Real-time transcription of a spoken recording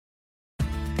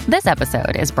This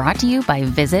episode is brought to you by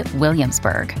Visit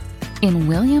Williamsburg. In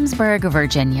Williamsburg,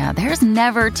 Virginia, there's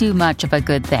never too much of a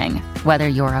good thing. Whether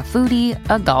you're a foodie,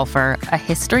 a golfer, a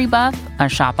history buff, a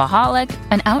shopaholic,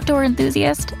 an outdoor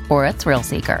enthusiast, or a thrill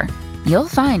seeker, you'll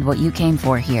find what you came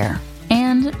for here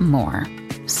and more.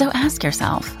 So ask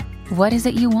yourself, what is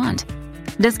it you want?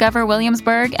 Discover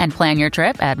Williamsburg and plan your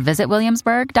trip at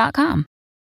visitwilliamsburg.com.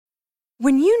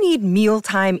 When you need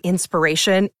mealtime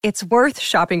inspiration, it's worth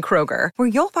shopping Kroger, where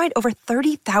you'll find over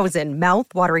 30,000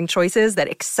 mouth-watering choices that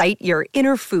excite your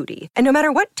inner foodie. And no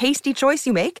matter what tasty choice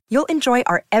you make, you'll enjoy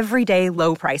our everyday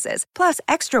low prices, plus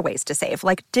extra ways to save,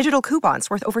 like digital coupons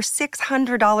worth over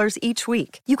 $600 each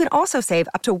week. You can also save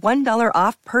up to $1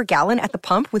 off per gallon at the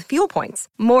pump with fuel points.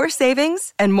 More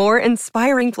savings and more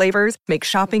inspiring flavors make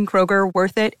shopping Kroger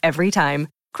worth it every time.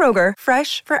 Kroger,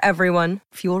 fresh for everyone.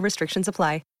 Fuel restrictions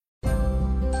apply.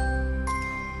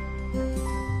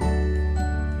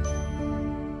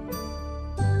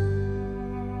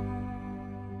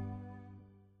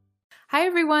 Hi,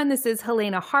 everyone. This is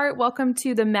Helena Hart. Welcome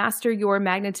to the Master Your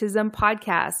Magnetism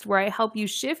podcast, where I help you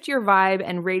shift your vibe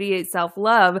and radiate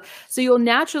self-love so you'll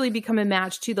naturally become a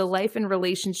match to the life and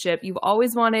relationship you've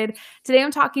always wanted. Today, I'm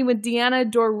talking with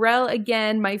Deanna Dorrell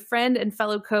again, my friend and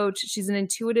fellow coach. She's an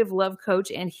intuitive love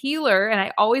coach and healer, and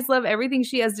I always love everything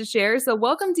she has to share. So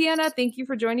welcome, Deanna. Thank you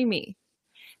for joining me.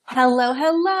 Hello,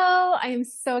 hello. I am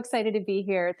so excited to be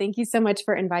here. Thank you so much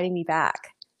for inviting me back.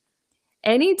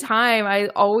 Anytime. I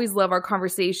always love our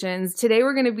conversations. Today,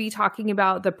 we're going to be talking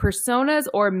about the personas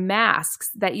or masks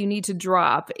that you need to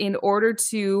drop in order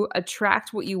to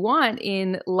attract what you want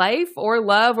in life or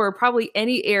love or probably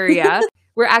any area.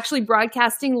 We're actually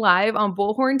broadcasting live on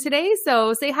Bullhorn today.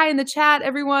 So say hi in the chat,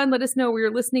 everyone. Let us know where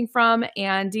you're listening from.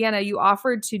 And Deanna, you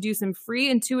offered to do some free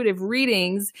intuitive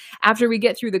readings after we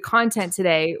get through the content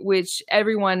today, which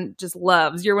everyone just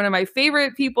loves. You're one of my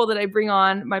favorite people that I bring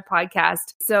on my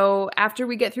podcast. So after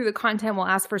we get through the content, we'll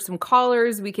ask for some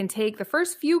callers. We can take the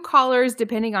first few callers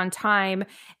depending on time.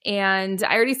 And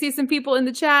I already see some people in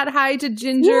the chat. Hi to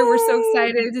Ginger. Yay! We're so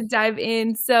excited to dive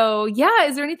in. So yeah,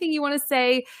 is there anything you want to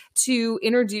say to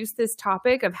introduce this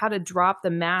topic of how to drop the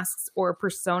masks or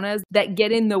personas that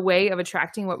get in the way of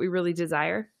attracting what we really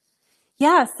desire?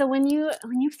 Yeah. So when you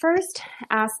first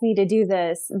asked me to do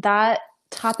this, that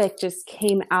topic just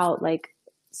came out like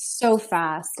so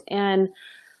fast. And,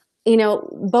 you know,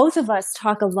 both of us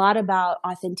talk a lot about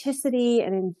authenticity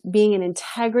and being in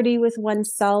integrity with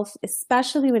oneself,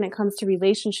 especially when it comes to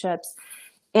relationships.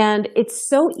 And it's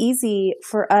so easy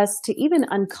for us to even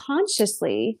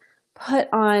unconsciously put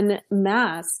on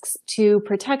masks to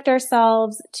protect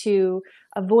ourselves, to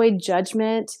avoid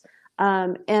judgment.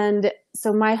 And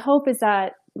so my hope is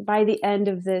that by the end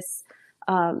of this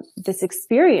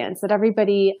experience, that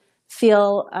everybody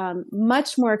feel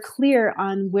much more clear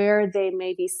on where they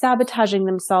may be sabotaging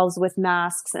themselves with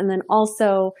masks, and then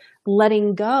also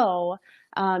letting go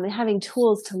and having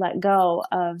tools to let go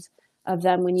of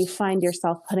them when you find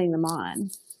yourself putting them on.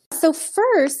 So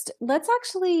first, let's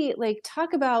actually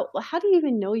talk about, how do you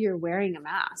even know you're wearing a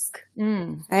mask?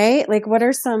 Right? Like, what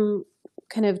are some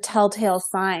kind of telltale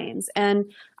signs?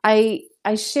 And I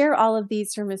share all of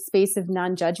these from a space of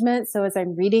non-judgment. So as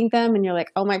I'm reading them and you're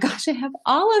like, oh my gosh, I have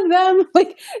all of them.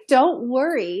 Like, don't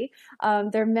worry.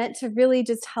 They're meant to really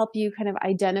just help you kind of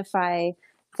identify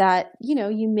that, you know,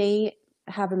 you may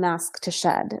have a mask to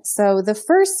shed. So the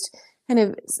first kind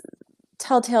of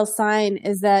telltale sign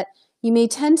is that you may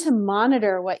tend to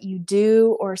monitor what you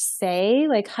do or say,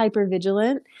 like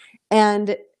hypervigilant,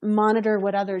 and monitor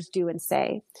what others do and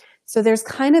say. So there's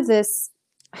kind of this,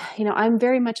 you know, I'm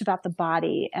very much about the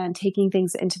body and taking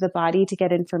things into the body to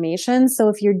get information. So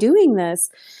if you're doing this,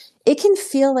 it can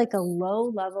feel like a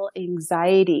low-level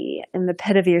anxiety in the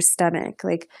pit of your stomach,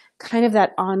 like kind of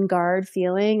that on guard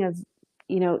feeling of,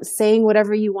 you know, saying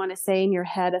whatever you want to say in your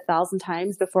head 1,000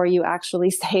 times before you actually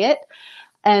say it.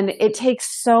 And it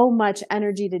takes so much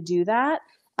energy to do that.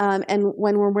 And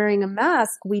when we're wearing a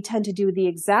mask, we tend to do the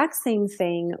exact same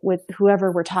thing with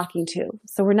whoever we're talking to.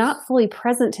 So we're not fully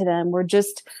present to them. We're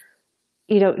just,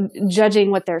 you know, judging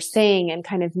what they're saying and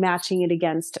kind of matching it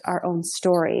against our own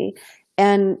story.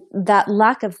 And that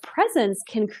lack of presence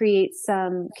can create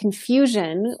some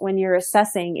confusion when you're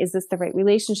assessing, is this the right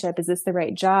relationship? Is this the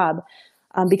right job?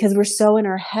 Because we're so in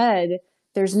our head,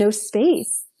 there's no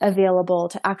space available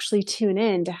to actually tune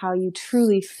in to how you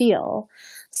truly feel.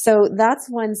 So that's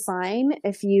one sign.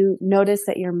 If you notice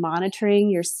that you're monitoring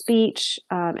your speech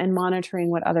and monitoring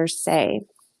what others say.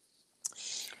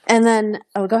 And then,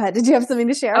 oh, go ahead. Did you have something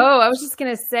to share? Oh, I was just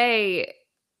going to say,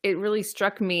 it really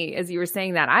struck me as you were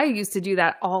saying that. I used to do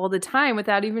that all the time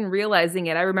without even realizing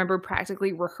it. I remember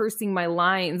practically rehearsing my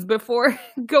lines before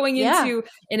going into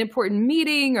an important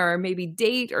meeting or maybe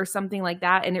date or something like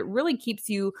that. And it really keeps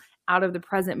you out of the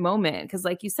present moment. Because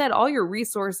like you said, all your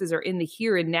resources are in the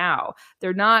here and now.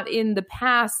 They're not in the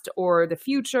past or the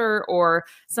future or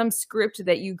some script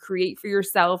that you create for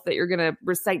yourself that you're going to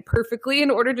recite perfectly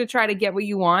in order to try to get what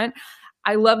you want.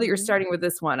 I love that you're starting with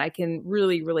this one. I can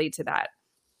really relate to that.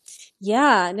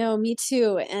 Yeah, no, me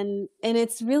too. And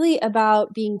it's really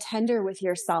about being tender with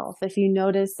yourself if you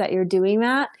notice that you're doing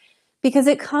that, because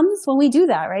it comes when we do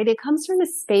that, right? It comes from a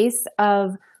space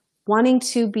of wanting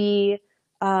to be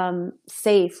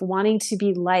safe, wanting to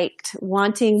be liked,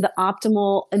 wanting the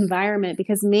optimal environment,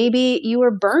 because maybe you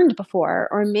were burned before,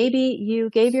 or maybe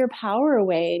you gave your power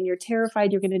away and you're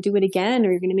terrified you're going to do it again, or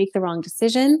you're going to make the wrong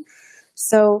decision.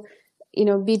 So,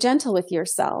 be gentle with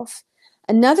yourself.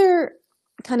 Another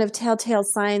kind of telltale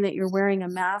sign that you're wearing a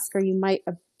mask, or you might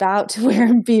about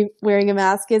to be wearing a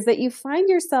mask, is that you find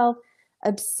yourself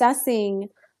obsessing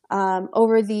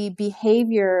over the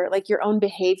behavior, like your own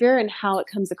behavior and how it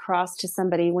comes across to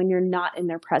somebody when you're not in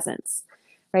their presence,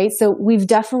 right? So we've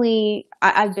definitely,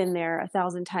 I've been there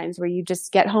 1,000 times, where you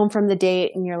just get home from the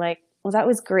date and you're like, well, that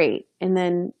was great. And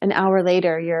then an hour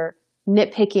later, you're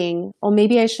nitpicking, oh,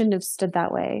 maybe I shouldn't have stood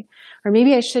that way. Or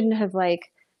maybe I shouldn't have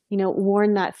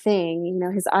worn that thing.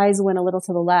 His eyes went a little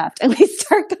to the left, and we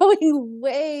start going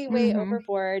way, way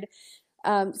overboard.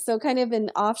 So kind of an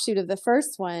offshoot of the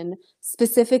first one,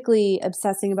 specifically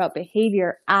obsessing about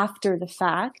behavior after the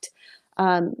fact,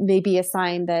 may be a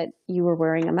sign that you were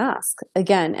wearing a mask.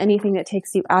 Again, anything that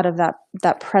takes you out of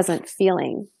that present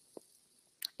feeling.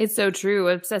 It's so true.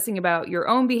 Obsessing about your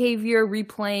own behavior,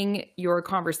 replaying your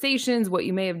conversations, what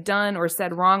you may have done or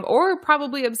said wrong, or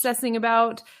probably obsessing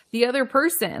about the other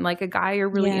person, like a guy you're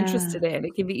really interested in.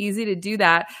 It can be easy to do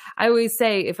that. I always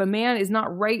say, if a man is not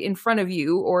right in front of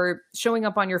you or showing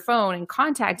up on your phone and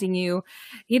contacting you,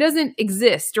 he doesn't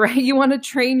exist, right? You want to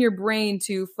train your brain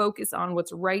to focus on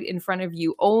what's right in front of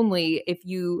you only if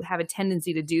you have a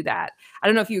tendency to do that. I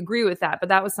don't know if you agree with that, but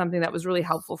that was something that was really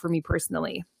helpful for me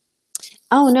personally.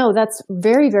 Oh, no, that's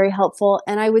very, very helpful.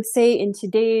 And I would say in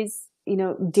today's,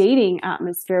 dating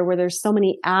atmosphere, where there's so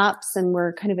many apps and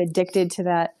we're kind of addicted to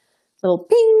that little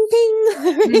ping,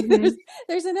 ping,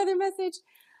 there's another message,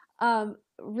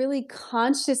 really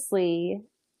consciously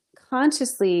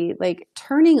like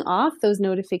turning off those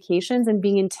notifications and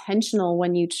being intentional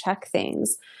when you check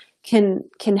things can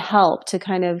help to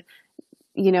kind of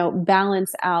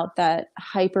balance out that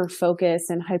hyper focus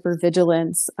and hyper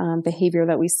vigilance behavior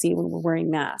that we see when we're wearing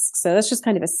masks. So that's just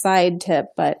kind of a side tip,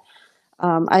 but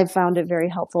I've found it very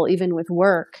helpful, even with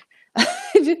work.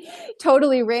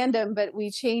 Totally random, but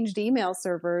we changed email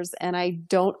servers, and I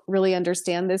don't really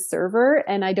understand this server,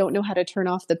 and I don't know how to turn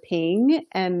off the ping.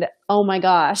 And oh my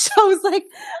gosh, I was like,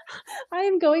 I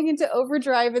am going into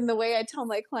overdrive in the way I tell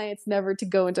my clients never to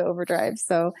go into overdrive.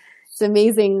 So it's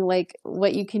amazing, like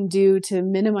what you can do to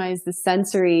minimize the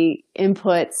sensory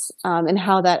inputs and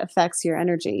how that affects your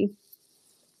energy.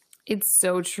 It's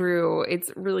so true.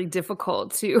 It's really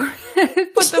difficult to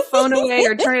put the phone away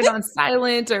or turn it on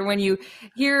silent, or when you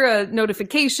hear a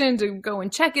notification to go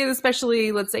and check it,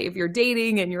 especially let's say if you're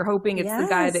dating and you're hoping it's the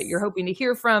guy that you're hoping to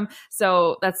hear from.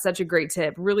 So that's such a great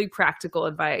tip. Really practical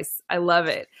advice. I love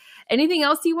it. Anything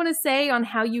else you want to say on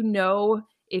how you know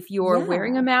if you're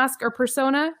wearing a mask or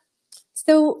persona?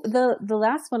 So the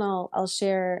last one I'll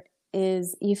share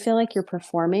is you feel like you're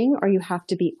performing or you have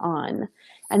to be on.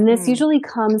 And this usually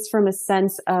comes from a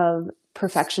sense of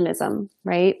perfectionism,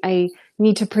 right? I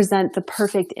need to present the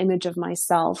perfect image of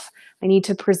myself. I need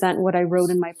to present what I wrote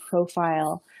in my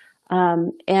profile.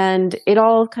 And they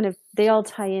all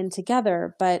tie in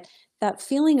together. But that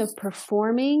feeling of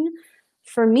performing,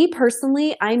 for me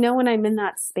personally, I know when I'm in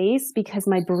that space because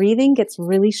my breathing gets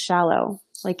really shallow.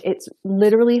 Like it's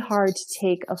literally hard to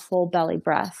take a full belly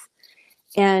breath.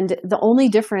 And the only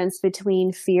difference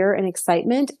between fear and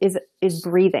excitement is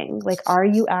breathing. Like, are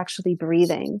you actually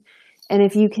breathing? And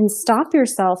if you can stop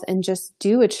yourself and just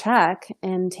do a check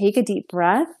and take a deep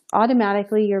breath,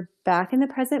 automatically you're back in the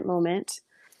present moment.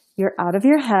 You're out of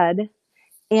your head.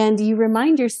 And you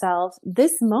remind yourself,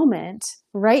 this moment,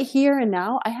 right here and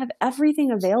now, I have everything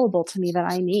available to me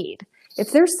that I need.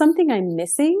 If there's something I'm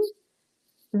missing,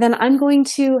 then I'm going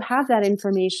to have that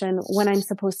information when I'm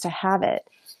supposed to have it.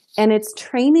 And it's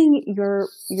training your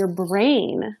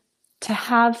brain to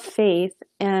have faith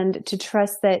and to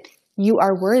trust that you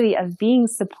are worthy of being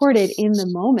supported in the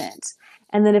moment.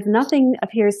 And then if nothing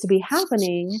appears to be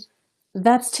happening,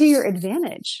 that's to your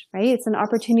advantage, right? It's an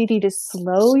opportunity to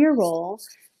slow your roll,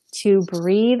 to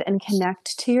breathe and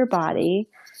connect to your body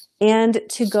and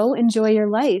to go enjoy your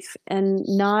life and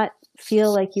not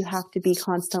feel like you have to be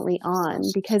constantly on,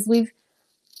 because we've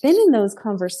been in those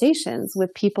conversations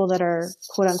with people that are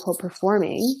quote unquote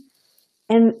performing,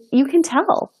 and you can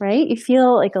tell, right? You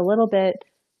feel like a little bit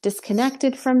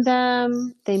disconnected from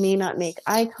them. They may not make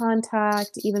eye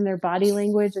contact. Even their body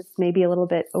language is maybe a little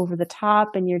bit over the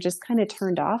top, and you're just kind of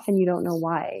turned off and you don't know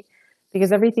why,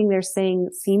 because everything they're saying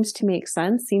seems to make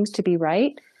sense, seems to be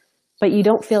right, but you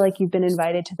don't feel like you've been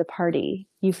invited to the party.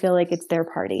 You feel like it's their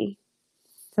party.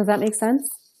 Does that make sense?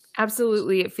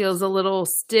 Absolutely. It feels a little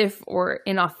stiff or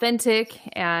inauthentic.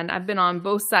 And I've been on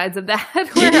both sides of that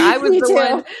where I was the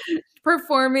one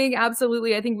performing.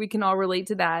 Absolutely. I think we can all relate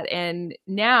to that. And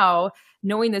now,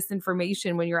 knowing this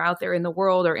information when you're out there in the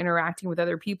world or interacting with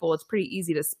other people, it's pretty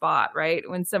easy to spot, right?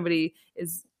 When somebody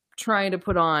is trying to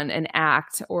put on an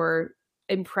act or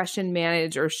impression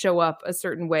manage or show up a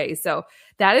certain way. So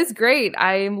that is great.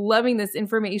 I'm loving this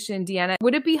information, Deanna.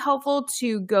 Would it be helpful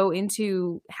to go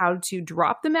into how to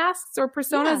drop the masks or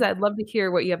personas? Yeah. I'd love to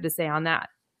hear what you have to say on that.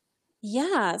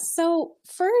 Yeah. So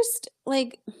first,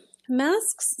 like,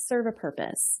 masks serve a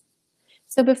purpose.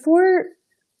 So before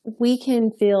we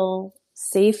can feel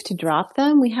safe to drop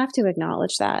them, we have to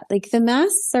acknowledge that. Like, the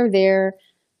masks are there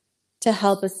to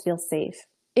help us feel safe.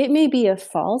 It may be a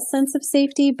false sense of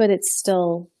safety, but it's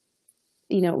still,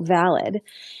 valid.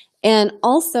 And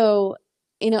also,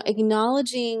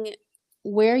 acknowledging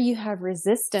where you have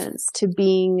resistance to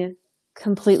being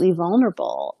completely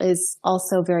vulnerable is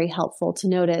also very helpful to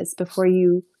notice before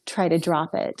you try to drop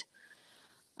it.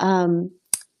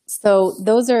 So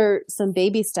those are some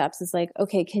baby steps. It's like,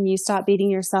 okay, can you stop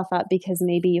beating yourself up because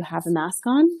maybe you have a mask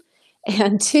on?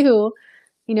 And two,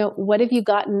 what have you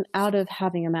gotten out of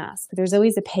having a mask? There's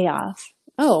always a payoff.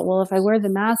 Oh, well, if I wear the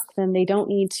mask, then they don't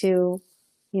need to,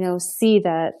 see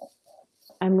that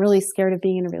I'm really scared of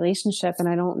being in a relationship and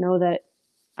I don't know that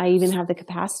I even have the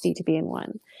capacity to be in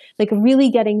one. Like, really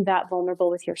getting that vulnerable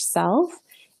with yourself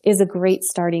is a great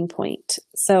starting point.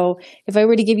 So if I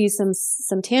were to give you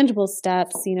some tangible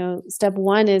steps, step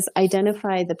one is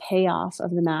identify the payoff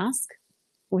of the mask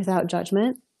without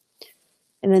judgment.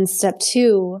 And then step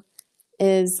two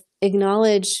is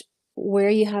acknowledge where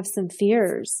you have some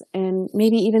fears and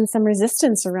maybe even some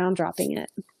resistance around dropping it.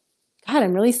 God,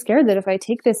 I'm really scared that if I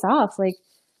take this off, like,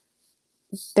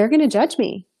 they're going to judge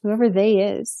me, whoever they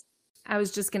is. I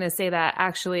was just going to say that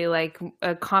actually, like,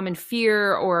 a common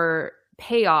fear or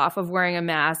payoff of wearing a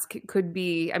mask could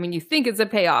be, you think it's a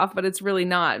payoff, but it's really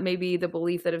not. Maybe the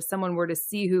belief that if someone were to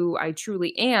see who I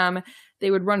truly am,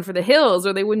 they would run for the hills,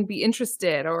 or they wouldn't be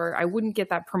interested, or I wouldn't get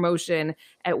that promotion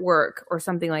at work or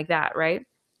something like that, right?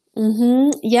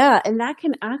 Mm-hmm. Yeah. And that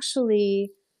can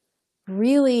actually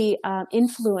really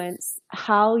influence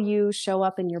how you show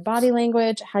up in your body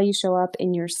language, how you show up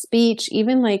in your speech,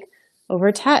 even like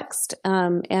over text.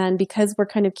 And because we're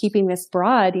kind of keeping this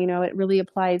broad, it really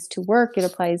applies to work. It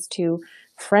applies to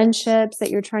friendships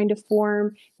that you're trying to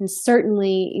form, and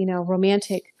certainly,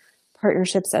 romantic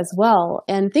partnerships as well.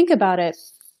 And think about it.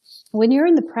 When you're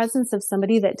in the presence of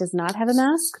somebody that does not have a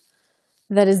mask,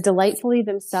 that is delightfully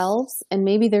themselves, and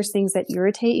maybe there's things that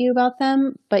irritate you about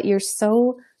them, but you're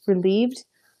so relieved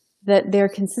that they're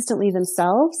consistently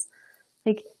themselves,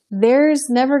 like, there's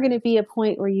never going to be a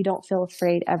point where you don't feel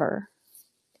afraid ever.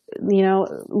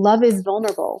 Love is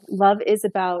vulnerable. Love is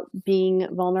about being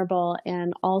vulnerable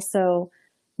and also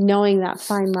knowing that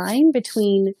fine line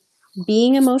between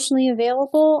being emotionally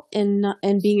available and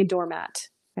being a doormat,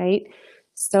 right?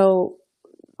 So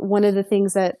one of the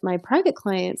things that my private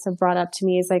clients have brought up to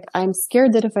me is like, I'm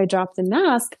scared that if I drop the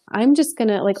mask, I'm just going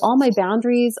to, like, all my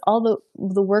boundaries, all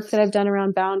the work that I've done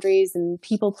around boundaries and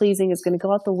people pleasing is going to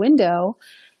go out the window,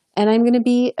 and I'm going to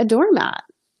be a doormat.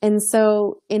 And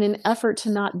so in an effort to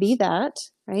not be that,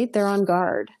 right, they're on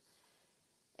guard.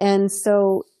 And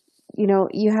so,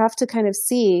 you have to kind of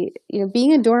see,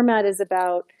 being a doormat is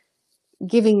about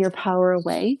giving your power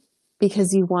away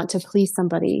because you want to please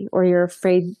somebody, or you're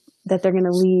afraid that they're going to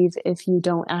leave if you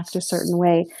don't act a certain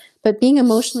way. But being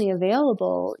emotionally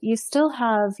available, you still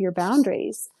have your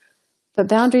boundaries, but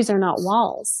boundaries are not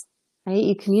walls, right?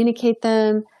 You communicate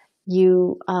them,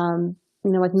 you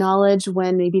acknowledge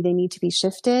when maybe they need to be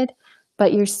shifted,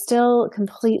 but you're still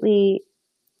completely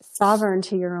sovereign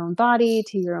to your own body,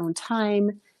 to your own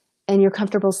time, and you're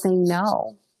comfortable saying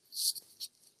no.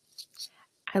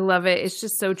 I love it. It's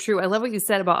just so true. I love what you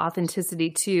said about authenticity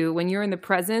too. When you're in the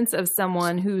presence of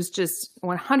someone who's just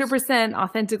 100%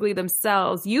 authentically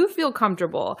themselves, you feel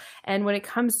comfortable. And when it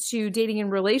comes to dating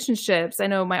and relationships, I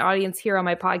know my audience here on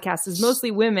my podcast is mostly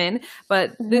women,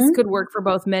 but this could work for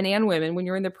both men and women. When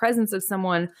you're in the presence of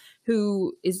someone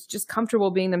who is just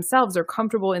comfortable being themselves or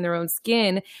comfortable in their own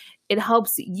skin, it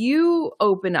helps you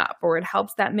open up, or it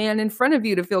helps that man in front of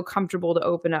you to feel comfortable to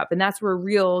open up. And that's where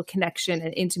real connection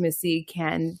and intimacy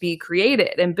can be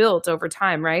created and built over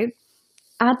time, right?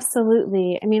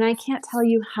 Absolutely. I mean, I can't tell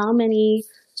you how many,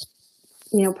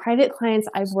 private clients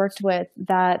I've worked with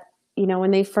that,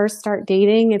 when they first start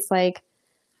dating, it's like,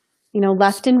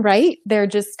 left and right, they're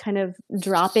just kind of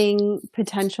dropping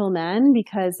potential men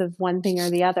because of one thing or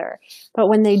the other. But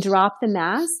when they drop the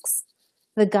masks,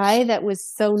 the guy that was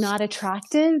so not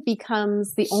attractive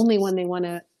becomes the only one they want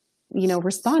to,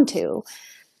 respond to.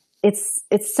 It's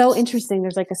so interesting.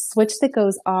 There's like a switch that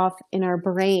goes off in our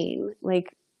brain.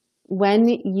 Like when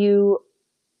you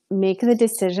make the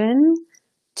decision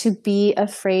to be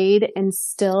afraid and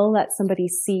still let somebody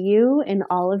see you in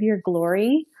all of your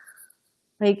glory,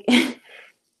 like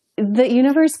the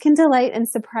universe can delight and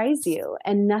surprise you,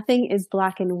 and nothing is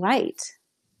black and white.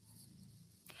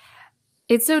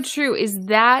 It's so true. Is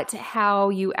that how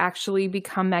you actually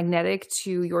become magnetic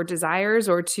to your desires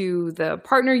or to the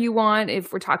partner you want?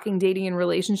 If we're talking dating and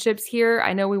relationships here,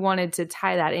 I know we wanted to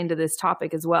tie that into this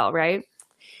topic as well, right?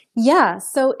 Yeah,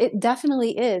 so it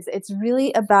definitely is. It's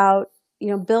really about,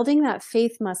 building that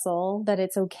faith muscle that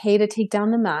it's okay to take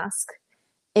down the mask.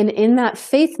 And in that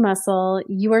faith muscle,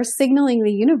 you are signaling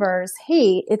the universe,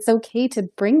 hey, it's okay to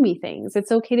bring me things.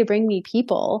 It's okay to bring me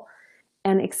people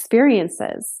and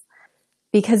experiences.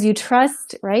 Because you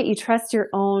trust, right? You trust your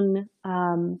own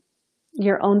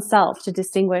self to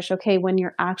distinguish, okay, when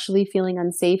you're actually feeling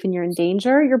unsafe and you're in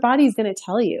danger, your body's going to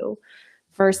tell you,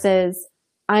 versus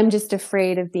I'm just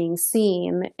afraid of being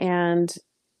seen and,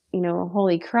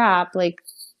 holy crap, like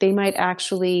they might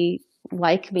actually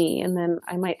like me and then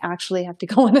I might actually have to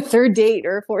go on a third date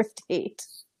or a fourth date.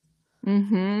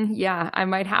 Yeah, I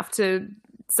might have to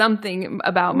something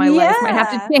about my life might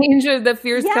have to change, or the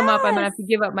fears come up. I might have to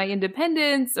give up my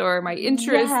independence or my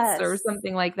interests or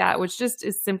something like that, which just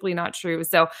is simply not true.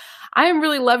 So I am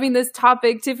really loving this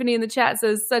topic. Tiffany in the chat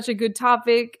says, such a good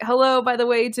topic. Hello, by the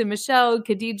way, to Michelle,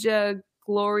 Khadija,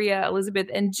 Gloria, Elizabeth,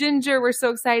 and Ginger. We're so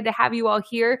excited to have you all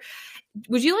here.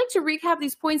 Would you like to recap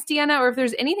these points, Deanna, or if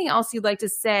there's anything else you'd like to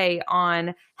say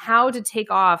on how to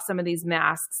take off some of these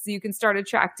masks so you can start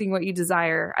attracting what you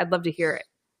desire? I'd love to hear it.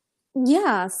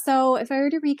 Yeah. So if I were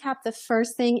to recap, the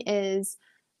first thing is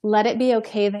let it be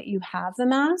okay that you have the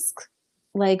mask.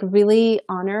 Like really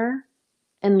honor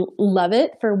and love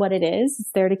it for what it is.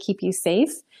 It's there to keep you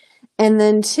safe. And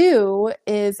then 2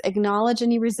 is acknowledge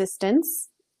any resistance.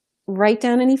 Write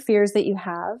down any fears that you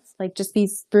have. Like just be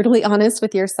brutally honest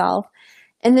with yourself.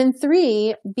 And then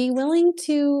 3, be willing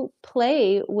to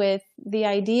play with the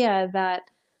idea that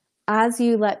as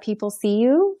you let people see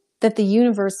you, that the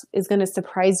universe is going to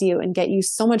surprise you and get you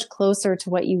so much closer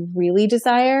to what you really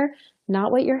desire,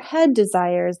 not what your head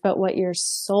desires, but what your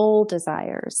soul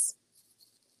desires.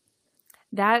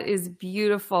 That is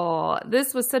beautiful.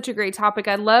 This was such a great topic.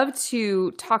 I'd love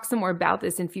to talk some more about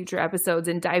this in future episodes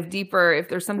and dive deeper if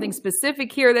there's something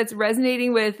specific here that's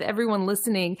resonating with everyone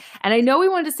listening. And I know we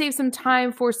wanted to save some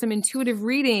time for some intuitive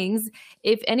readings.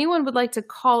 If anyone would like to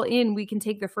call in, we can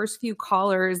take the first few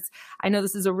callers. I know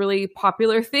this is a really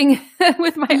popular thing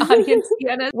with my audience,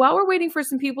 Deanna. While we're waiting for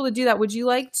some people to do that, would you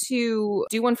like to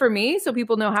do one for me so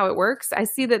people know how it works? I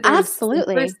see that there's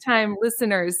first-time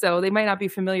listeners, so they might not be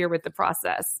familiar with the process.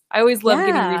 I always love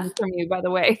getting readings from you, by the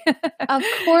way. Of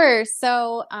course.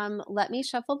 So let me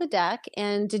shuffle the deck.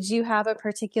 And did you have a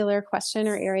particular question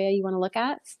or area you want to look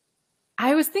at?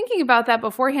 I was thinking about that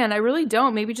beforehand. I really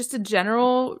don't. Maybe just a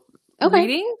general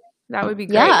reading. That would be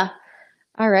great. Yeah.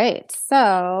 All right.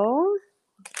 So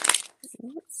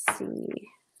let's see.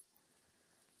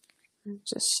 I'm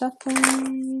just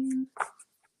shuffling.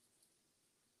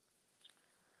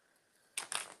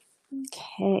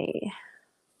 Okay.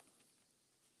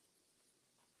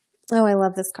 Oh, I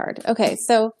love this card. Okay,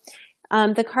 so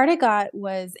the card I got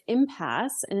was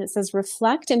Impasse, and it says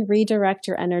reflect and redirect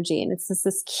your energy. And it's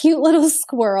this cute little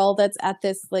squirrel that's at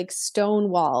this like stone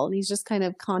wall, and he's just kind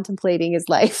of contemplating his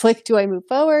life. Like, do I move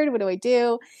forward? What do I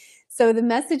do? So the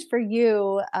message for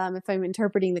you, if I'm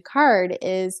interpreting the card,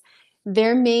 is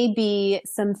there may be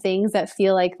some things that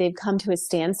feel like they've come to a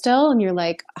standstill, and you're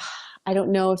like, I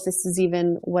don't know if this is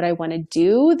even what I want to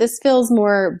do. This feels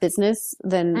more business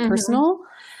than personal.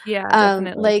 Yeah,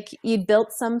 definitely. Like you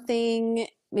built something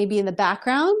maybe in the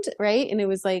background, right? And it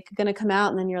was like going to come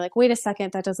out, and then you're like, wait a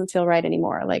second, that doesn't feel right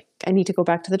anymore. Like I need to go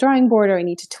back to the drawing board, or I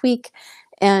need to tweak.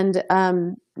 And,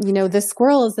 the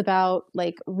squirrel is about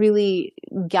like really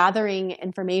gathering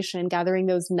information, gathering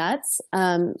those nuts.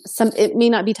 It may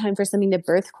not be time for something to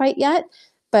birth quite yet,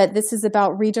 but this is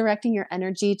about redirecting your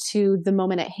energy to the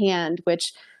moment at hand,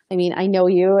 which, I mean, I know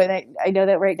you, and I know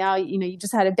that right now, you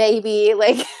just had a baby.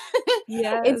 Like,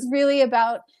 Yes. It's really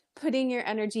about putting your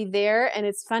energy there. And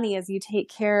it's funny, as you take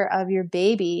care of your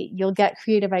baby, you'll get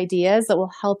creative ideas that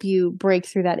will help you break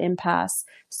through that impasse.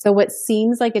 So what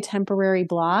seems like a temporary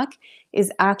block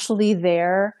is actually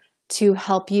there to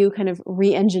help you kind of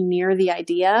re-engineer the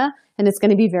idea, and it's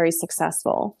going to be very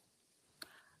successful.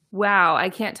 Wow, I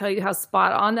can't tell you how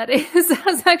spot on that is. I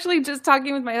was actually just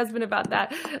talking with my husband about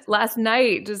that last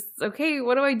night. Just, okay,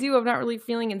 what do I do? I'm not really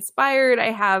feeling inspired.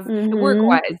 I have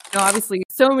work-wise, obviously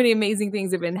so many amazing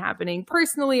things have been happening.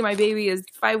 Personally, my baby is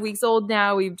 5 weeks old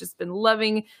now. We've just been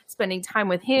loving spending time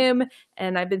with him.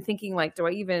 And I've been thinking, like, do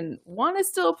I even want to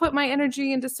still put my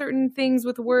energy into certain things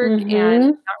with work? And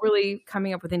not really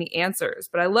coming up with any answers.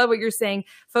 But I love what you're saying.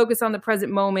 Focus on the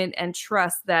present moment and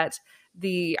trust that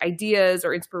the ideas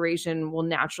or inspiration will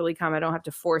naturally come. I don't have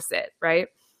to force it, right?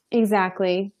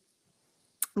 Exactly.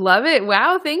 Love it.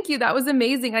 Wow. Thank you. That was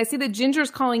amazing. I see that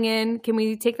Ginger's calling in. Can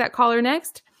we take that caller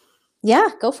next? Yeah,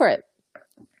 go for it.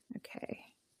 Okay.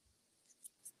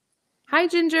 Hi,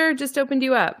 Ginger. Just opened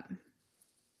you up.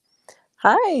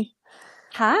 Hi.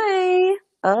 Hi.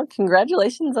 Oh,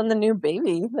 congratulations on the new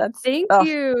baby. Thank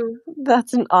you.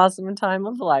 That's an awesome time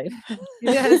of life.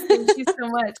 Yes, thank you so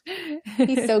much.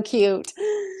 He's so cute.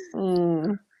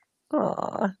 Aw.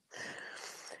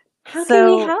 How can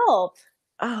we help?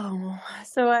 Oh,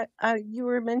 so you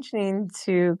were mentioning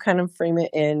to kind of frame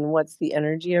it in what's the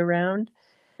energy around.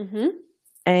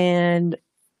 And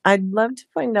I'd love to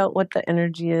find out what the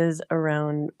energy is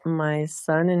around my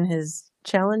son and his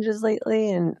challenges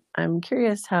lately, and I'm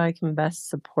curious how I can best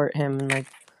support him and like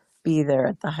be there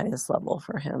at the highest level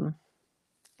for him.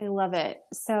 I love it.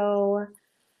 So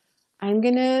I'm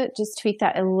gonna just tweak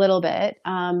that a little bit.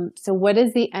 So what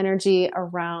is the energy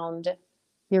around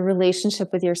your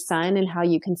relationship with your son and how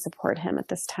you can support him at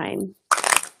this time?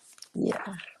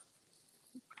 Yeah.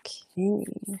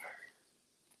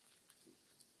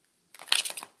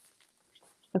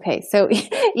 Okay, so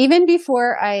even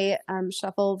before I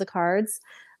shuffle the cards,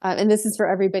 and this is for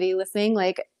everybody listening,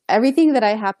 like everything that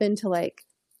I happen to like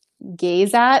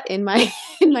gaze at in my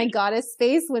in my goddess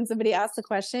space when somebody asks a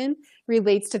question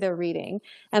relates to their reading.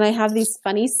 And I have these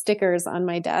funny stickers on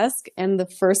my desk, and the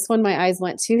first one my eyes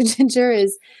went to, Ginger,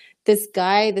 is this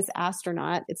guy, this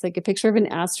astronaut. It's like a picture of an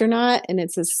astronaut, and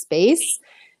it says space,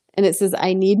 and it says,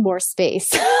 "I need more space."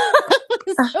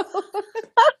 So,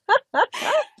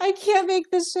 I can't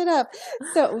make this shit up.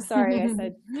 So sorry, I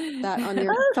said that on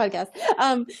your podcast.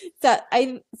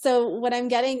 So what I'm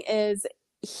getting is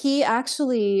he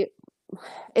actually,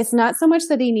 it's not so much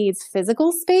that he needs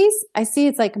physical space. I see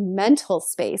it's like mental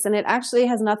space, and it actually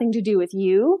has nothing to do with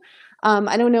you.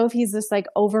 I don't know if he's just like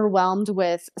overwhelmed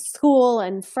with school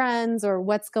and friends or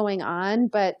what's going on,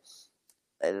 but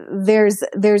there's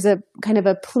a kind of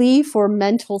a plea for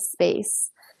mental space.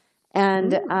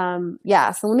 And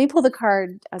so let me pull the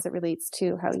card as it relates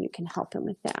to how you can help him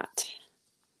with that.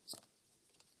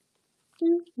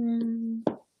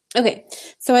 Okay,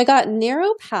 so I got narrow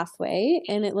pathway,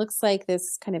 and it looks like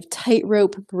this kind of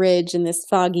tightrope bridge in this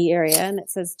foggy area, and it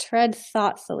says tread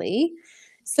thoughtfully.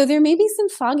 So there may be some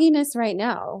fogginess right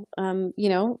now.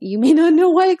 You may not know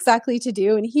what exactly to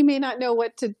do, and he may not know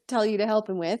what to tell you to help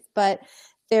him with, but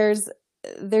there's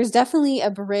definitely a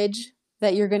bridge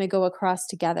that you're going to go across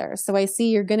together. So I see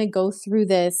you're going to go through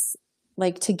this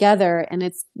like together,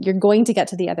 and you're going to get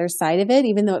to the other side of it,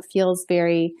 even though it feels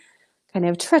very kind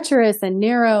of treacherous and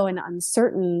narrow and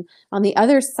uncertain. On the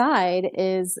other side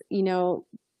is,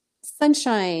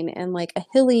 sunshine and like a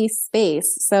hilly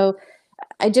space. So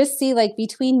I just see like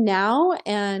between now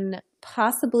and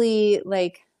possibly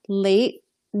like late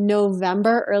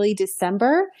November, early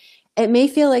December, it may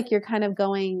feel like you're kind of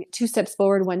going 2 steps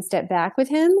forward, 1 step back with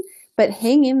him. But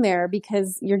hang in there,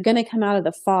 because you're going to come out of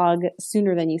the fog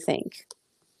sooner than you think.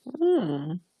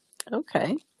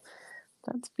 Okay.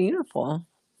 That's beautiful.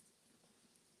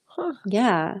 Huh.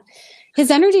 Yeah. His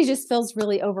energy just feels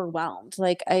really overwhelmed.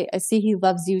 Like I see he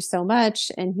loves you so much,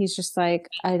 and he's just like,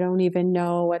 I don't even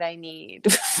know what I need.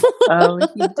 Oh,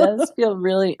 he does feel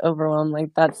really overwhelmed.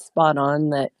 Like that's spot on,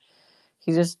 that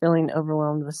he's just feeling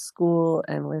overwhelmed with school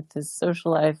and with his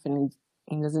social life, and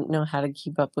he doesn't know how to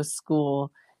keep up with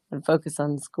school and focus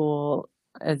on school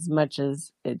as much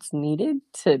as it's needed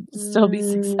to still be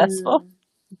successful.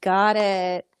 Got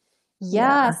it.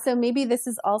 Yeah. So maybe this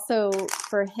is also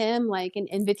for him like an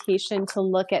invitation to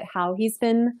look at how he's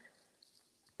been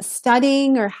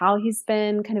studying or how he's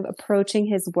been kind of approaching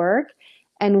his work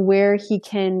and where he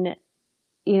can,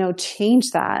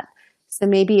 change that. So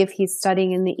maybe if he's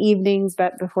studying in the evenings,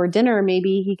 but before dinner,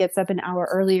 maybe he gets up an hour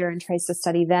earlier and tries to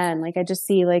study then. Like I just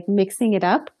see like mixing it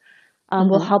up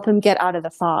will help him get out of the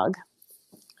fog.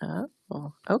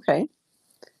 Oh, okay.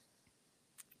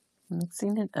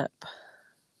 Mixing it up.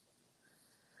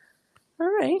 All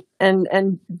right.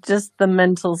 And just the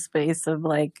mental space of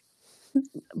like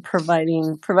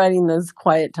providing those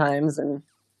quiet times and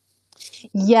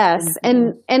yes.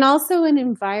 And also an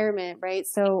environment, right?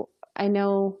 So I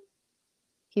know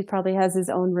he probably has his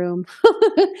own room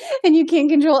and you can't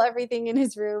control everything in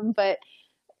his room, but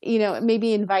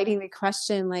maybe inviting the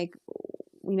question like,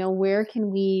 where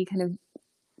can we kind of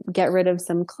get rid of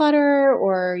some clutter,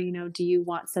 or, do you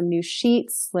want some new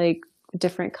sheets, like a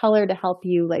different color to help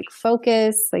you like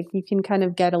focus? Like you can kind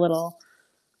of get a little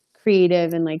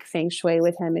creative and like feng shui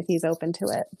with him if he's open to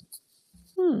it.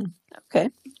 Okay.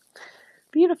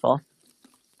 Beautiful.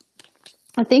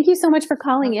 Well, thank you so much for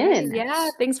calling in. Yeah,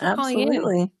 thanks for calling in.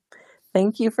 Absolutely.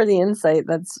 Thank you for the insight.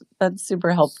 That's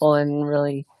super helpful and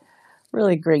really,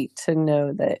 really great to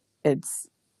know that it's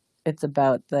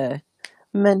about the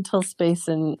mental space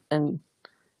and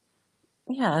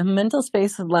mental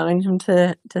space, allowing him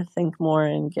to think more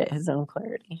and get his own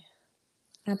clarity.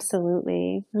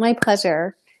 Absolutely. My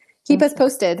pleasure. Keep us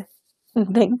posted.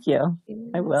 Thank you.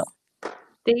 I will.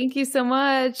 Thank you so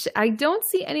much. I don't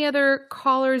see any other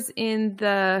callers in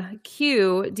the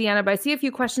queue, Deanna, but I see a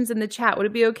few questions in the chat. Would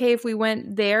it be okay if we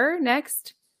went there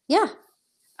next? Yeah.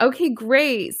 Okay,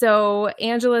 great. So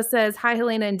Angela says, hi,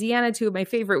 Helena and Deanna, two of my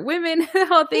favorite women.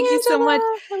 Oh, thank you so much.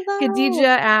 Hello. Khadija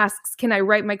asks, can I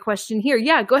write my question here?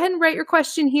 Yeah, go ahead and write your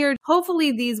question here.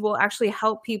 Hopefully these will actually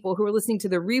help people who are listening to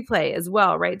the replay as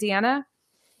well, right, Deanna?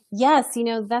 Yes,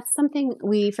 that's something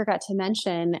we forgot to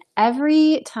mention.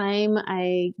 Every time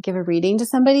I give a reading to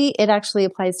somebody, it actually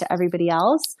applies to everybody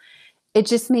else. It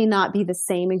just may not be the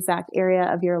same exact area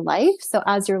of your life. So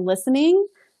as you're listening,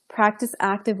 practice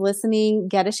active listening,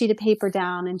 get a sheet of paper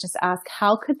down and just ask,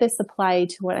 how could this apply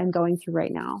to what I'm going through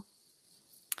right now?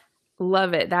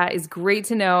 Love it. That is great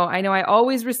to know. I know I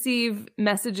always receive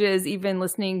messages, even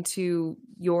listening to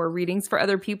your readings for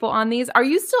other people on these. Are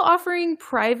you still offering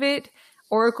private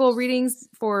oracle readings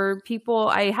for people?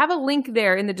 I have a link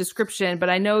there in the description, but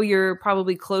I know you're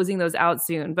probably closing those out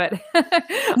soon, but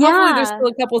hopefully there's still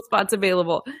a couple spots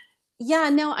available. Yeah,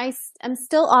 no, I'm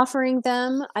still offering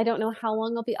them. I don't know how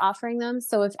long I'll be offering them.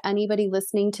 So if anybody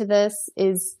listening to this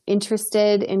is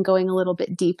interested in going a little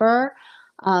bit deeper,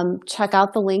 check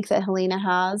out the link that Helena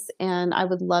has, and I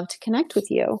would love to connect with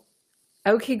you.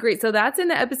 Okay, great. So that's in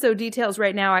the episode details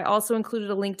right now. I also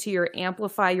included a link to your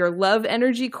Amplify Your Love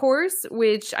Energy course,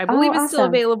 which I believe is still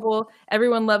available.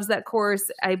 Everyone loves that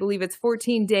course. I believe it's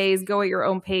 14 days. Go at your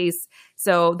own pace.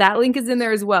 So that link is in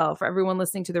there as well for everyone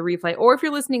listening to the replay. Or if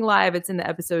you're listening live, it's in the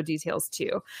episode details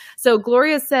too. So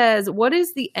Gloria says, what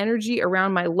is the energy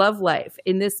around my love life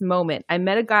in this moment? I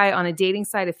met a guy on a dating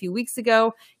site a few weeks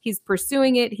ago. He's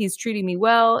pursuing it. He's treating me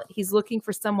well. He's looking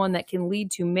for someone that can lead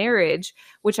to marriage,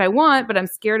 which I want, but I'm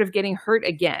scared of getting hurt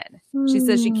again. She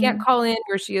says she can't call in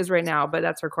where she is right now, but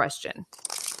that's her question.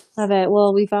 Love it.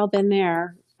 Well, we've all been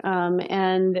there.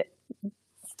 And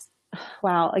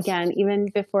wow, again, even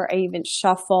before I even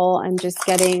shuffle, I'm just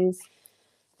getting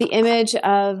the image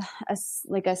of a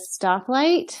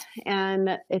stoplight,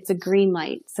 and it's a green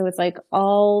light. So it's like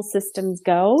all systems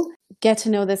go. Get to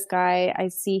know this guy. I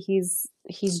see he's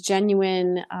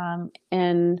genuine,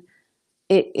 and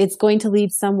it's going to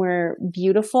lead somewhere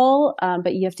beautiful,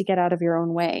 but you have to get out of your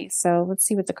own way. So let's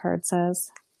see what the card says.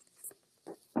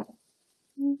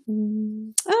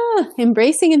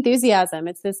 Embracing enthusiasm.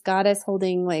 It's this goddess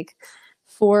holding like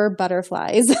 4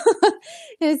 butterflies.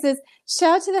 It says,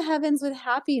 shout to the heavens with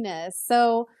happiness.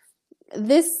 So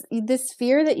this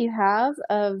fear that you have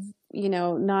of,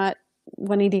 not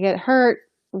wanting to get hurt,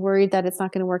 worried that it's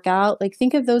not going to work out, like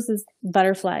think of those as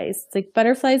butterflies. It's like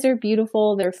butterflies are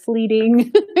beautiful, they're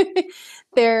fleeting,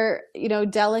 they're,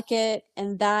 delicate,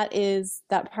 and that is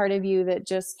that part of you that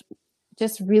just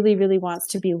really, really wants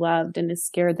to be loved and is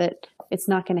scared that it's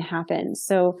not going to happen.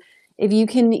 So if you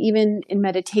can, even in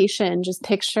meditation, just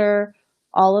picture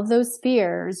all of those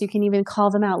fears, you can even call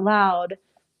them out loud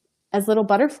as little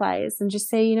butterflies and just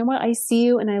say, you know what, I see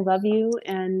you and I love you,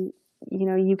 and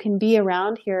you can be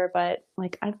around here, but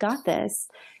like, I've got this.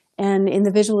 And in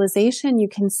the visualization, you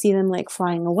can see them like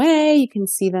flying away. You can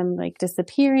see them like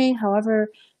disappearing, however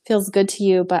feels good to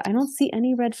you. But I don't see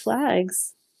any red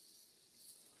flags.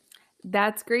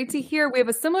 That's great to hear. We have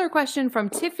a similar question from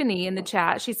Tiffany in the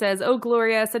chat. She says, "Oh,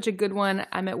 Gloria, such a good one.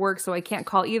 I'm at work, so I can't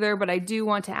call either, but I do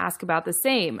want to ask about the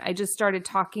same. I just started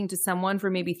talking to someone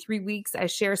for maybe 3 weeks. I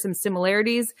share some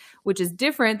similarities, which is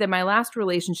different than my last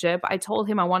relationship. I told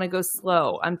him I want to go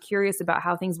slow. I'm curious about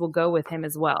how things will go with him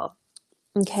as well."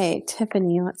 Okay,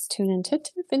 Tiffany, let's tune into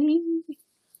Tiffany.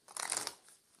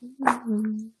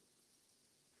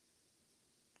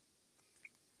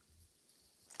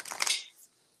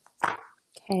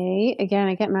 Okay, again,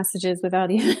 I get messages without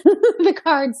even the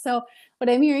cards. So what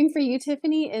I'm hearing for you,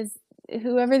 Tiffany, is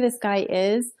whoever this guy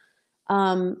is,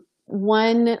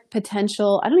 one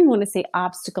potential, I don't even want to say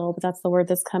obstacle, but that's the word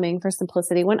that's coming for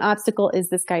simplicity. One obstacle is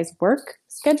this guy's work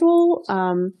schedule.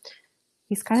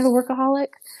 He's kind of a workaholic,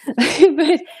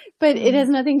 but it has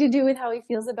nothing to do with how he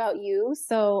feels about you.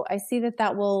 So I see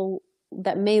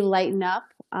that may lighten up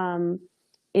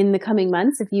in the coming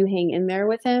months if you hang in there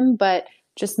with him. But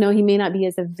just know he may not be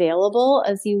as available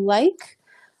as you like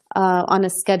on a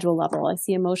schedule level. I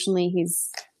see emotionally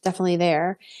he's definitely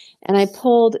there. And I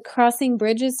pulled crossing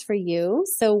bridges for you.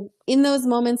 So in those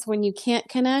moments when you can't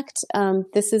connect,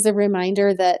 this is a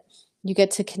reminder that you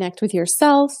get to connect with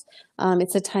yourself.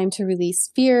 It's a time to release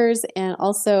fears, and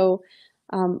also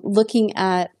looking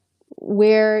at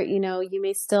where, you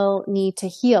may still need to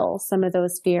heal some of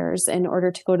those fears in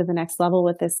order to go to the next level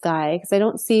with this guy. Because I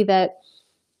don't see that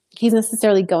he's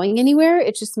necessarily going anywhere.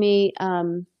 It just may,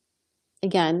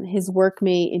 again, his work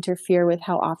may interfere with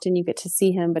how often you get to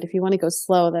see him. But if you want to go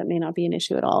slow, that may not be an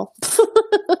issue at all.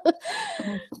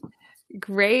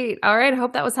 Great. All right. I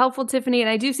hope that was helpful, Tiffany. And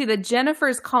I do see that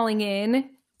Jennifer's calling in.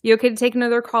 You okay to take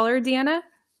another caller, Deanna?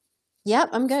 Yep,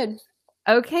 I'm good.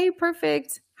 Okay,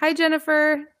 perfect. Hi,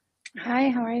 Jennifer. Hi,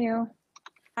 how are you?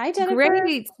 Hi, Jennifer.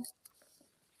 Great.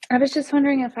 I was just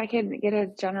wondering if I could get a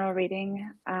general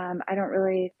reading. I don't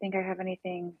really think I have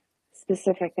anything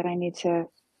specific that I need to,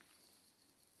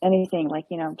 anything like,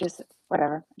 just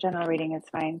whatever. General reading is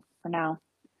fine for now.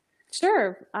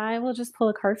 Sure. I will just pull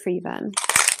a card for you then.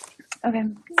 Okay.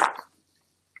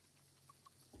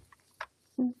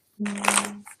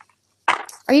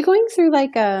 Are you going through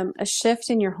like a shift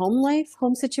in your home life,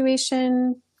 home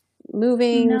situation,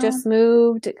 moving, No. just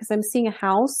moved? Because I'm seeing a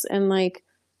house and like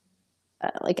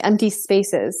empty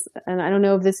spaces. And I don't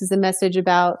know if this is a message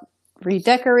about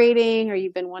redecorating or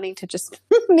you've been wanting to just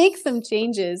make some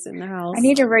changes in the house. I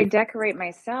need to redecorate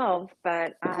myself,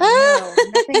 but no,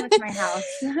 nothing with my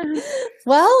house.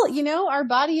 Well, our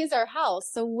body is our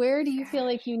house. So where do you feel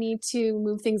like you need to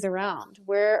move things around?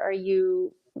 Where do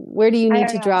you need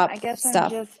to drop I guess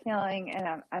stuff? I'm just feeling,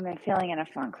 I've been feeling in a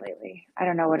funk lately. I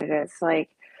don't know what it is. Like,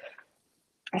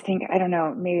 I don't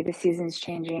know, maybe the season's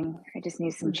changing. I just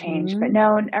need some change. But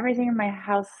no, everything in my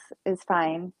house is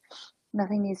fine.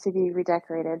 Nothing needs to be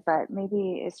redecorated, but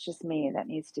maybe it's just me that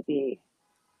needs to be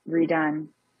redone.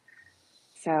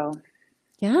 So,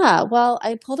 yeah, well,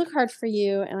 I pulled a card for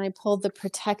you and I pulled the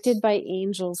Protected by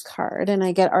Angels card, and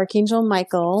I get Archangel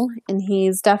Michael, and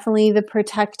he's definitely the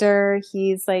protector.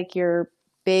 He's like your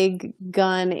big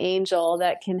gun angel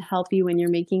that can help you when you're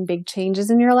making big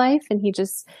changes in your life. And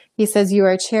he says you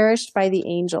are cherished by the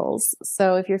angels.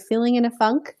 So if you're feeling in a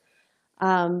funk,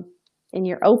 and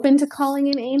you're open to calling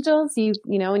in angels,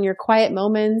 in your quiet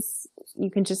moments, you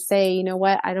can just say, you know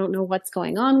what, I don't know what's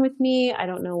going on with me. I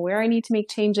don't know where I need to make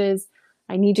changes.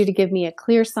 I need you to give me a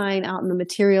clear sign out in the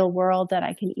material world that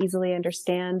I can easily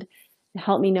understand and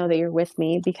help me know that you're with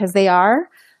me, because they are.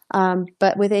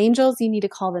 But with angels, you need to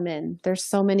call them in. There's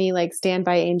so many like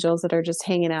standby angels that are just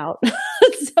hanging out.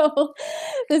 So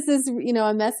this is,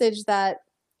 a message that,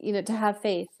 to have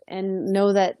faith and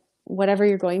know that whatever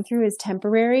you're going through is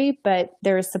temporary, but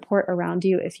there is support around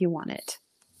you if you want it.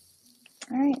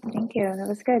 all right. Thank you. That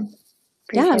was good.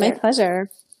 Yeah, Appreciate my it. pleasure.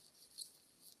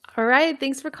 All right.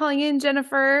 Thanks for calling in,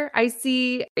 Jennifer. I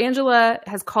see Angela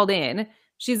has called in.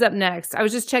 She's up next. I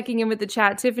was just checking in with the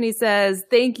chat. Tiffany says,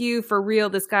 "Thank you, for real.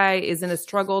 This guy is in a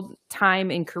struggled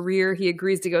time in career. He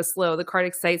agrees to go slow. The card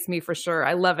excites me for sure.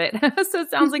 I love it." So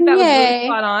it sounds like that was really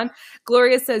spot on.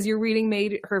 Gloria says, "Your reading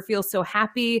made her feel so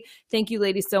happy. Thank you,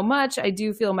 ladies, so much. I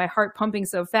do feel my heart pumping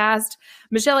so fast."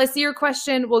 Michelle, I see your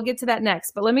question. We'll get to that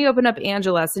next, but let me open up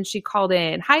Angela since she called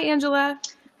in. Hi, Angela.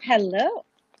 Hello.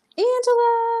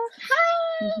 Angela.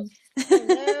 Hi.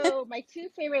 Hello, my two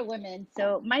favorite women.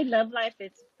 So my love life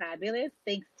is fabulous,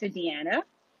 thanks to Deanna.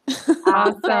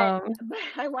 Awesome. But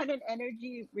I want an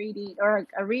energy reading or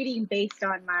a reading based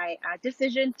on my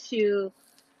decision to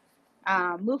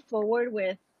move forward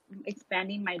with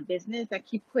expanding my business. I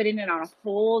keep putting it on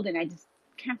hold and I just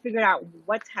can't figure out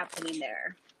what's happening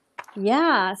there.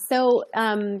 Yeah. So,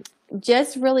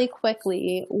 just really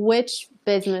quickly, which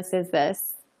business is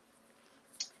this?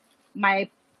 My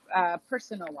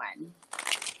personal one.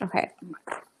 Okay.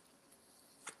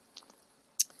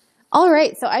 All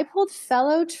right. So I pulled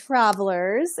Fellow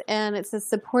Travelers, and it says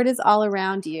support is all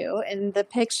around you. In the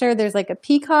picture, there's like a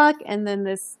peacock and then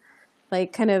this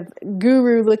like kind of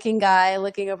guru looking guy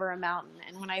looking over a mountain.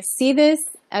 And when I see this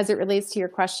as it relates to your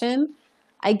question,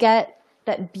 I get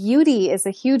that beauty is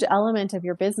a huge element of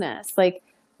your business, like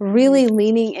really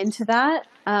leaning into that.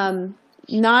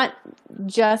 Not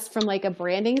just from like a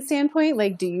branding standpoint,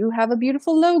 like, do you have a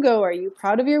beautiful logo? Are you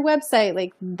proud of your website?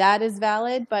 Like that is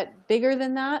valid, but bigger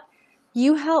than that,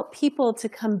 you help people to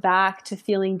come back to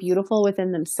feeling beautiful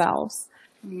within themselves.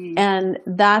 And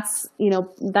that's,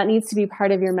 that needs to be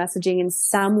part of your messaging in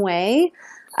some way.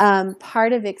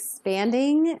 Part of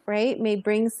expanding, right, may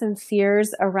bring some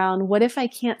fears around what if I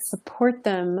can't support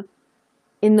them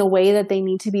in the way that they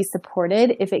need to be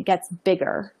supported if it gets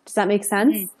bigger. Does that make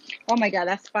sense? Oh my God,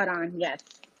 that's spot on. Yes.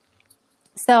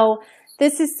 So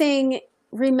this is saying,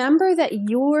 remember that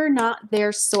you're not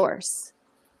their source.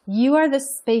 You are the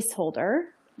space holder.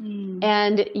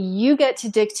 And you get to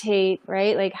dictate,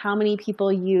 right, like how many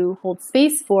people you hold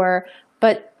space for,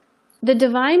 but the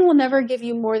divine will never give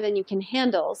you more than you can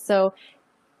handle. So,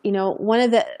 one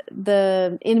of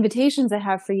the invitations I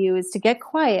have for you is to get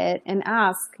quiet and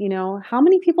ask, how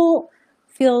many people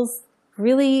feels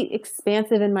really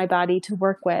expansive in my body to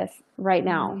work with right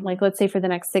now? Like, let's say for the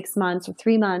next 6 months or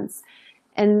 3 months,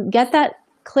 and get that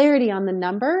clarity on the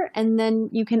number. And then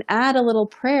you can add a little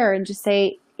prayer and just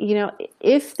say,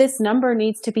 if this number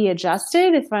needs to be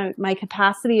adjusted, if my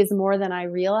capacity is more than I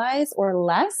realize or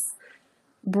less,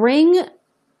 bring,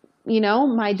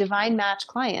 my divine match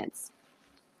clients.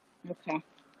 Okay.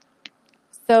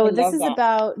 So this is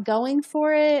about going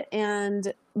for it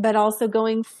but also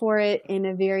going for it in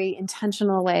a very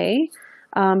intentional way,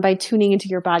 by tuning into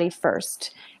your body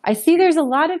first. I see there's a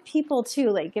lot of people too,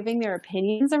 like giving their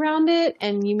opinions around it,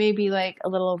 and you may be like a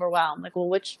little overwhelmed, like, well,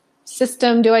 which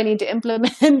system do I need to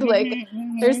implement? Like,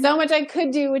 there's so much I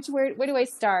could do. Where do I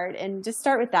start? And just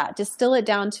start with that. Distill it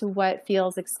down to what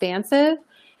feels expansive,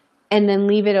 and then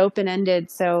leave it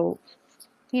open-ended. So,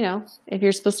 if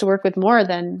you're supposed to work with more,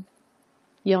 then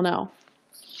you'll know.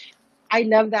 I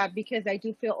love that because I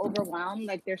do feel overwhelmed.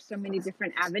 Like there's so many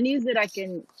different avenues that I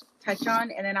can touch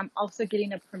on. And then I'm also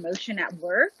getting a promotion at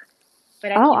work.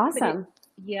 But awesome.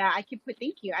 I keep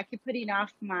putting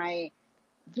off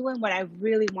doing what I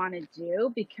really want to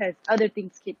do because other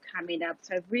things keep coming up.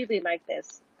 So I really like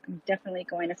this. I'm definitely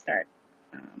going to start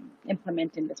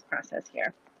implementing this process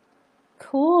here.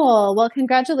 Cool. Well,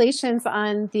 congratulations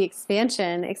on the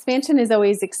expansion. Expansion is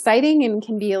always exciting and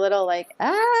can be a little like,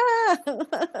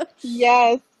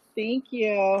 Yes. Thank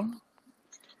you.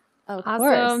 Of Awesome.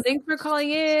 course. Thanks for calling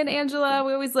in, Angela.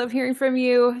 We always love hearing from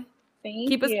you.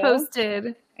 Keep us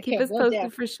posted. Keep us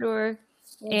posted for sure.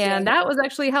 And that was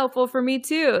actually helpful for me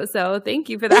too. So thank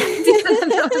you for that.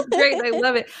 That was great. I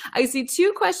love it. I see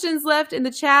 2 questions left in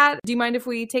the chat. Do you mind if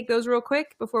we take those real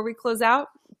quick before we close out?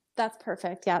 That's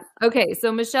perfect. Yeah. Okay.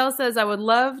 So Michelle says, I would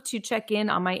love to check in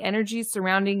on my energy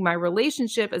surrounding my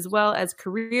relationship as well as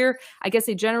career. I guess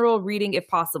a general reading if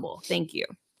possible. Thank you.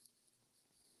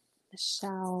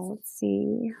 Michelle, let's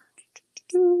see.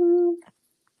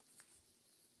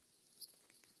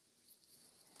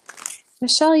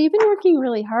 Michelle, you've been working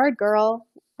really hard, girl.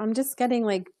 I'm just getting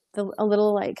like a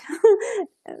little like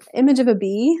image of a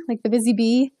bee, like the busy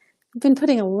bee. You've been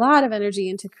putting a lot of energy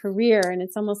into career, and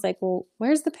it's almost like, well,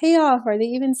 where's the payoff? Are they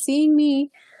even seeing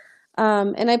me?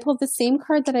 And I pulled the same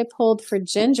card that I pulled for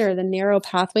Ginger, the narrow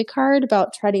pathway card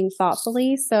about treading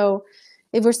thoughtfully. So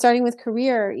if we're starting with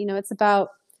career, it's about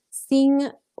seeing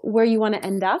where you want to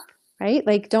end up, right?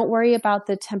 Like, don't worry about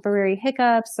the temporary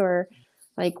hiccups or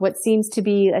like what seems to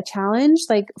be a challenge.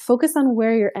 Like, focus on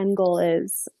where your end goal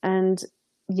is, and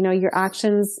your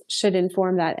actions should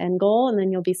inform that end goal, and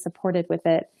then you'll be supported with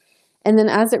it. And then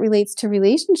as it relates to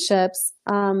relationships,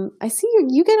 I see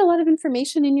you get a lot of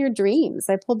information in your dreams.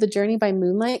 I pulled the Journey by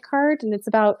Moonlight card, and it's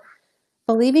about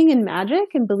believing in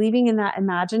magic and believing in that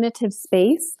imaginative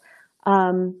space,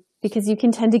 because you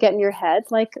can tend to get in your head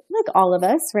like all of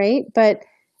us, right? But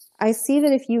I see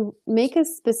that if you make a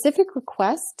specific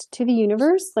request to the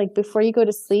universe, like before you go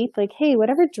to sleep, like, hey,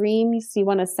 whatever dreams you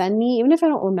want to send me, even if I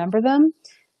don't remember them,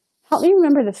 help me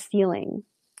remember the feeling.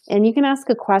 And you can ask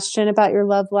a question about your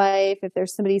love life. If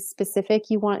there's somebody specific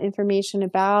you want information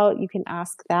about, you can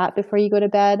ask that before you go to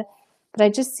bed. But I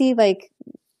just see like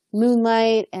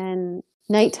moonlight and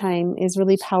nighttime is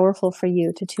really powerful for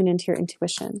you to tune into your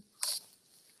intuition.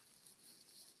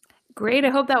 Great. I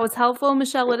hope that was helpful.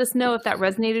 Michelle, let us know if that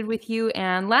resonated with you.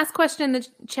 And last question in the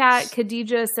chat,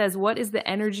 Khadija says, what is the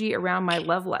energy around my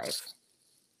love life?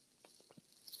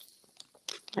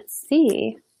 Let's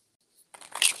see.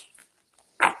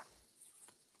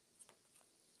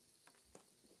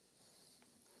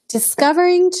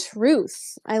 Discovering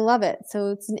truth. I love it. So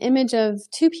it's an image of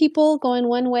two people going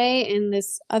one way and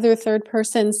this other third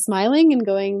person smiling and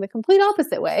going the complete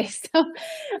opposite way. So,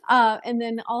 and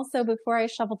then also before I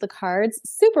shuffled the cards,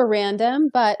 super random,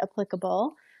 but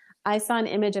applicable, I saw an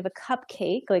image of a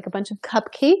cupcake, like a bunch of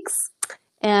cupcakes.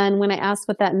 And when I asked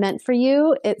what that meant for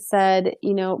you, it said,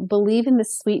 believe in the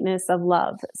sweetness of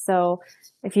love. So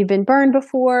if you've been burned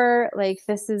before, like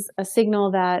this is a signal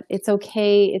that it's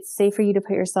okay. It's safe for you to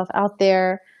put yourself out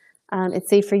there. It's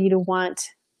safe for you to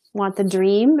want the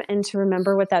dream and to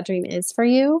remember what that dream is for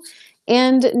you.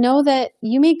 And know that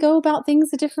you may go about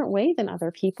things a different way than other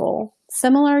people.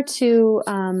 Similar to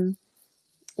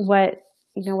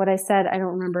what I said, I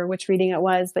don't remember which reading it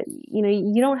was, but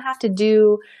you don't have to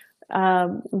do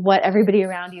what everybody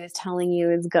around you is telling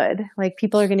you is good. Like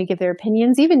people are going to give their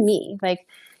opinions, even me. Like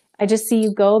I just see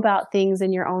you go about things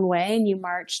in your own way and you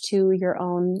march to your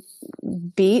own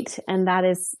beat, and that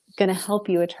is going to help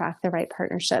you attract the right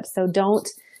partnership. So don't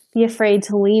be afraid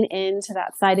to lean into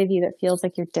that side of you that feels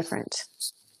like you're different.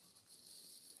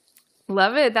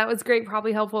 Love it. That was great.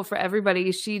 Probably helpful for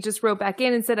everybody. She just wrote back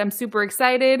in and said, I'm super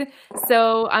excited.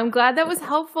 So I'm glad that was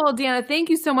helpful. Deanna, thank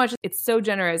you so much. It's so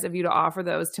generous of you to offer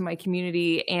those to my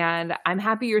community. And I'm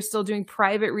happy you're still doing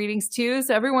private readings too.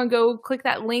 So everyone go click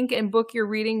that link and book your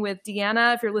reading with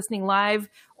Deanna if you're listening live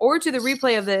or to the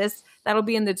replay of this. That'll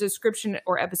be in the description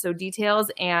or episode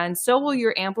details. And so will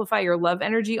your Amplify Your Love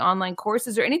Energy online course.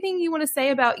 Is there anything you want to say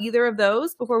about either of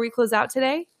those before we close out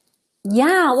today?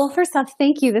 Yeah. Well, first off,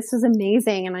 thank you. This was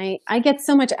amazing. And I get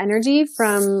so much energy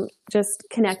from just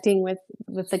connecting with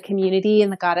the community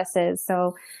and the goddesses.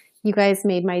 So you guys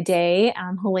made my day.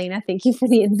 Helena, thank you for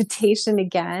the invitation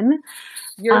again.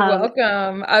 You're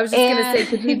welcome. I was just going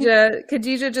to say,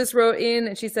 Khadija just wrote in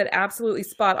and she said, absolutely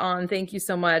spot on. Thank you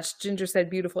so much. Ginger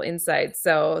said, beautiful insight.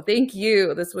 So thank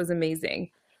you. This was amazing.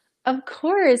 Of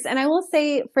course. And I will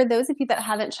say, for those of you that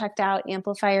haven't checked out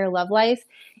Amplify Your Love Life,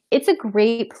 it's a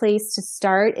great place to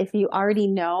start if you already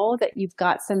know that you've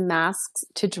got some masks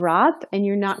to drop and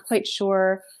you're not quite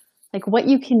sure like what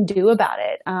you can do about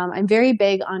it. I'm very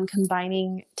big on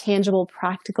combining tangible,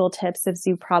 practical tips, as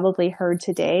you probably heard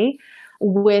today,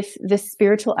 with the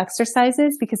spiritual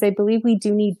exercises, because I believe we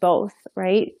do need both,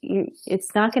 right?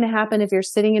 It's not going to happen if you're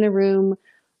sitting in a room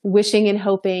wishing and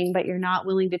hoping, but you're not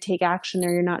willing to take action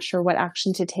or you're not sure what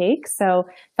action to take. So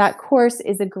that course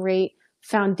is a great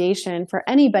foundation for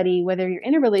anybody, whether you're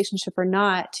in a relationship or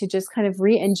not, to just kind of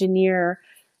re-engineer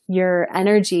your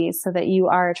energy so that you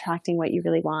are attracting what you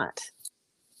really want.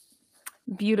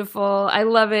 Beautiful. I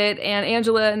love it. And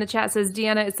Angela in the chat says,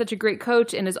 Deanna is such a great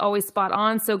coach and is always spot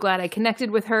on. So glad I connected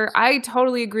with her. I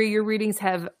totally agree. Your readings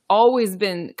have always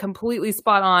been completely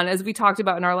spot on, as we talked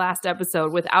about in our last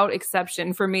episode, without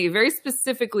exception for me, very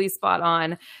specifically spot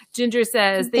on. Ginger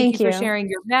says, thank you for sharing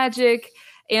your magic.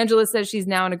 Angela says she's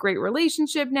now in a great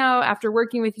relationship now after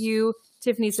working with you.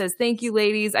 Tiffany says, thank you,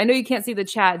 ladies. I know you can't see the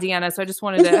chat, Deanna, so I just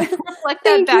wanted to reflect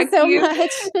that back to you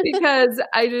because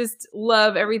I just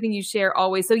love everything you share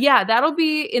always. So yeah, that'll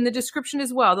be in the description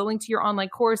as well, the link to your online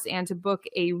course and to book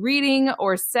a reading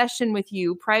or session with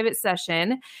you, private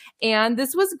session. And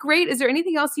this was great. Is there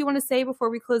anything else you want to say before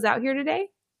we close out here today?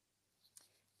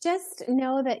 Just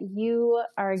know that you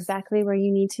are exactly where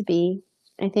you need to be.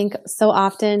 I think so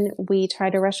often we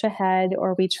try to rush ahead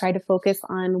or we try to focus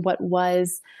on what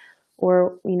was,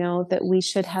 or, that we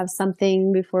should have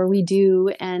something before we do.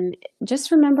 And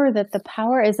just remember that the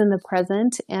power is in the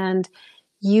present and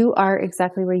you are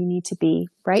exactly where you need to be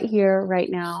right here,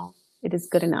 right now. It is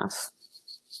good enough.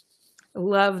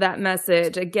 Love that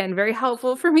message. Again, very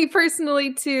helpful for me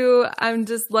personally too. I'm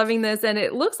just loving this. And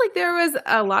it looks like there was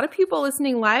a lot of people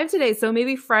listening live today. So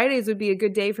maybe Fridays would be a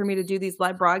good day for me to do these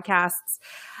live broadcasts.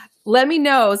 Let me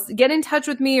know. Get in touch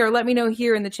with me or let me know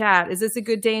here in the chat. Is this a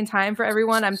good day and time for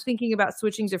everyone? I'm thinking about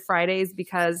switching to Fridays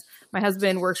because my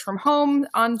husband works from home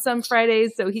on some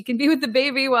Fridays, so he can be with the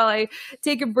baby while I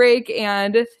take a break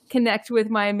and connect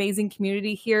with my amazing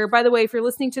community here. By the way, if you're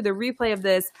listening to the replay of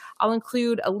this, I'll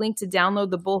include a link to download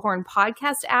the Bullhorn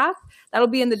podcast app. That'll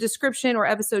be in the description or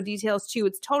episode details too.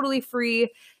 It's totally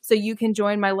free, so you can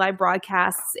join my live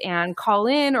broadcasts and call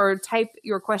in or type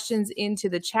your questions into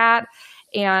the chat.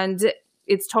 And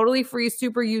It's totally free,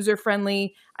 super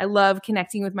user-friendly. I love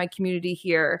connecting with my community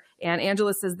here. And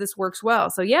Angela says this works well.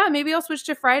 So yeah, maybe I'll switch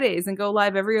to Fridays and go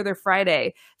live every other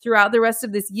Friday throughout the rest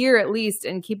of this year at least,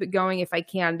 and keep it going if I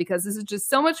can, because this is just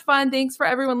so much fun. Thanks for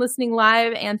everyone listening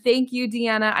live. And thank you,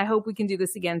 Deanna. I hope we can do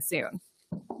this again soon.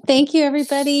 Thank you,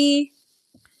 everybody.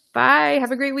 Bye.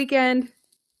 Have a great weekend.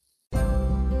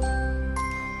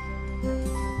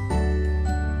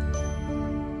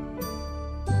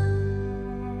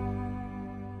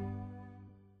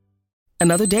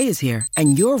 Another day is here,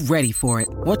 and you're ready for it.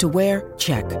 What to wear?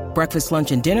 Check. Breakfast,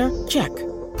 lunch, and dinner? Check.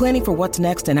 Planning for what's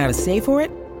next and how to save for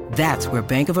it? That's where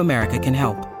Bank of America can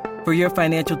help. For your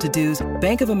financial to-dos,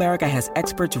 Bank of America has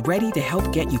experts ready to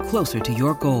help get you closer to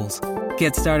your goals.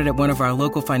 Get started at one of our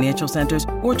local financial centers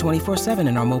or 24/7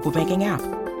 in our mobile banking app.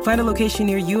 Find a location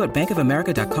near you at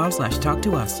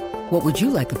bankofamerica.com/talktous. What would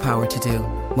you like the power to do?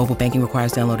 Mobile banking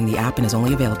requires downloading the app and is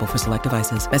only available for select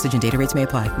devices. Message and data rates may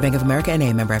apply. Bank of America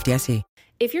NA, member FDIC.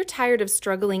 If you're tired of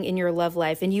struggling in your love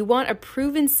life and you want a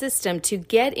proven system to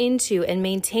get into and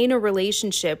maintain a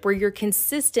relationship where you're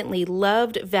consistently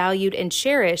loved, valued, and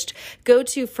cherished, go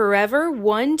to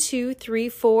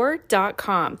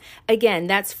forever1234.com. Again,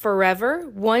 that's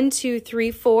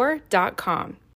forever1234.com.